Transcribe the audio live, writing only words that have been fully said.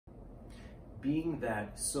being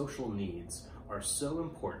that social needs are so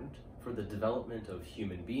important for the development of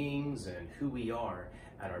human beings and who we are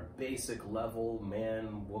at our basic level,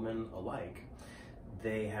 man, woman alike,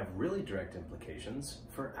 they have really direct implications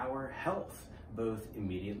for our health, both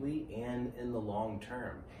immediately and in the long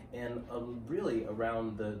term, and really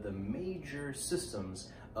around the major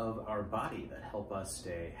systems of our body that help us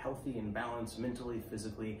stay healthy and balanced mentally,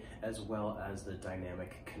 physically, as well as the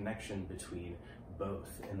dynamic connection between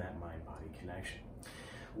both in that mind-body connection.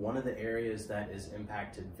 One of the areas that is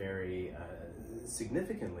impacted very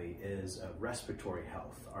significantly is respiratory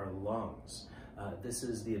health, our lungs. This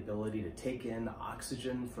is the ability to take in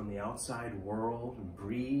oxygen from the outside world and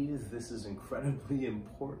breathe. This is incredibly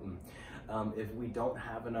important. If we don't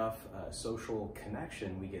have enough social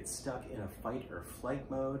connection, we get stuck in a fight or flight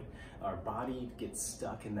mode. Our body gets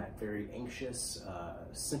stuck in that very anxious,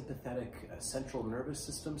 sympathetic central nervous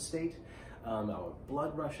system state. Our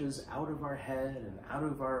blood rushes out of our head and out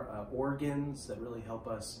of our organs that really help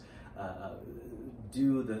us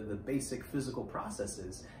do the basic physical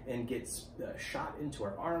processes, and gets shot into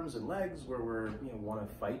our arms and legs where we're want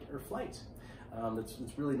to fight or flight.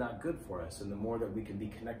 It's really not good for us, and the more that we can be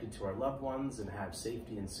connected to our loved ones and have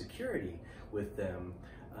safety and security with them,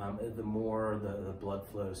 the more the blood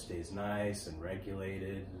flow stays nice and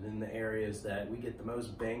regulated, and in the areas that we get the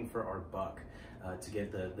most bang for our buck to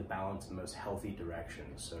get the balance in the most healthy direction,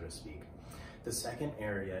 so to speak. The second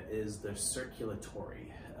area is the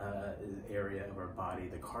circulatory area of our body,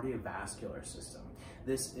 the cardiovascular system.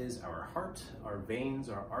 This is our heart, our veins,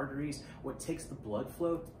 our arteries, what takes the blood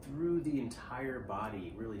flow through the entire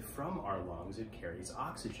body, really from our lungs. It carries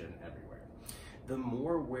oxygen everywhere. The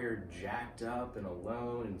more we're jacked up and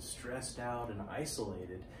alone and stressed out and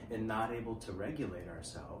isolated and not able to regulate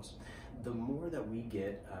ourselves, the more that we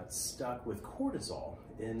get stuck with cortisol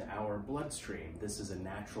in our bloodstream. This is a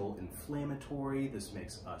natural inflammatory. This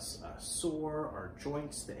makes us sore, our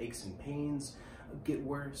joints, the aches and pains get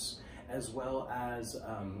worse, as well as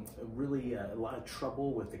really a lot of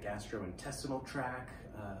trouble with the gastrointestinal tract,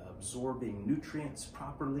 absorbing nutrients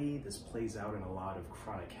properly. This plays out in a lot of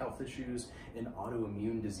chronic health issues and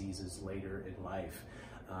autoimmune diseases later in life.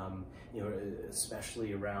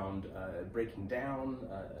 Especially around breaking down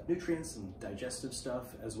nutrients and digestive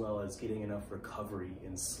stuff, as well as getting enough recovery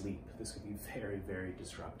in sleep. This could be very, very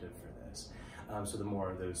disruptive for this. So the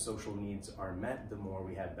more those social needs are met, the more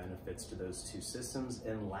we have benefits to those two systems.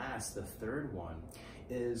 And last, the third one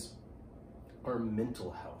is our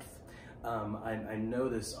mental health. I know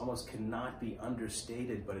this almost cannot be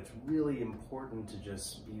understated, but it's really important to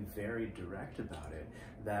just be very direct about it,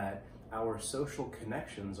 that our social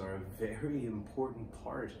connections are a very important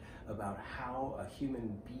part about how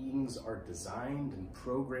human beings are designed and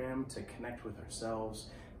programmed to connect with ourselves,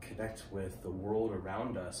 connect with the world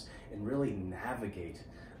around us, and really navigate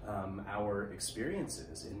our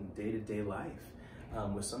experiences in day-to-day life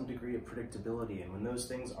with some degree of predictability. And when those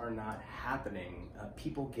things are not happening,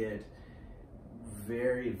 people get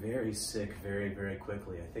very, very sick very, very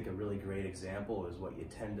quickly. I think a really great example is what you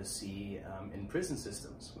tend to see in prison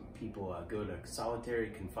systems. When people go to solitary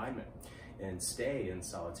confinement and stay in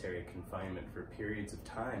solitary confinement for periods of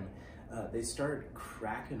time, they start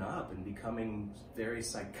cracking up and becoming very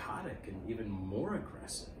psychotic and even more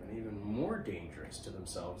aggressive and even more dangerous to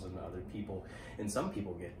themselves and other people. And some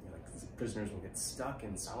people get, prisoners will get stuck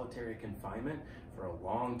in solitary confinement for a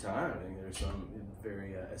long time. I think there's some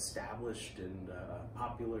very established and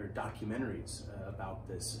popular documentaries about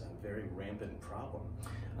this very rampant problem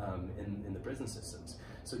in the prison systems.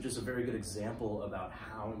 So just a very good example about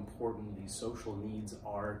how important these social needs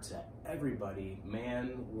are to everybody,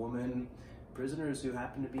 man, woman, prisoners who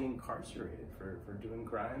happen to be incarcerated for doing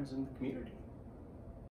crimes in the community.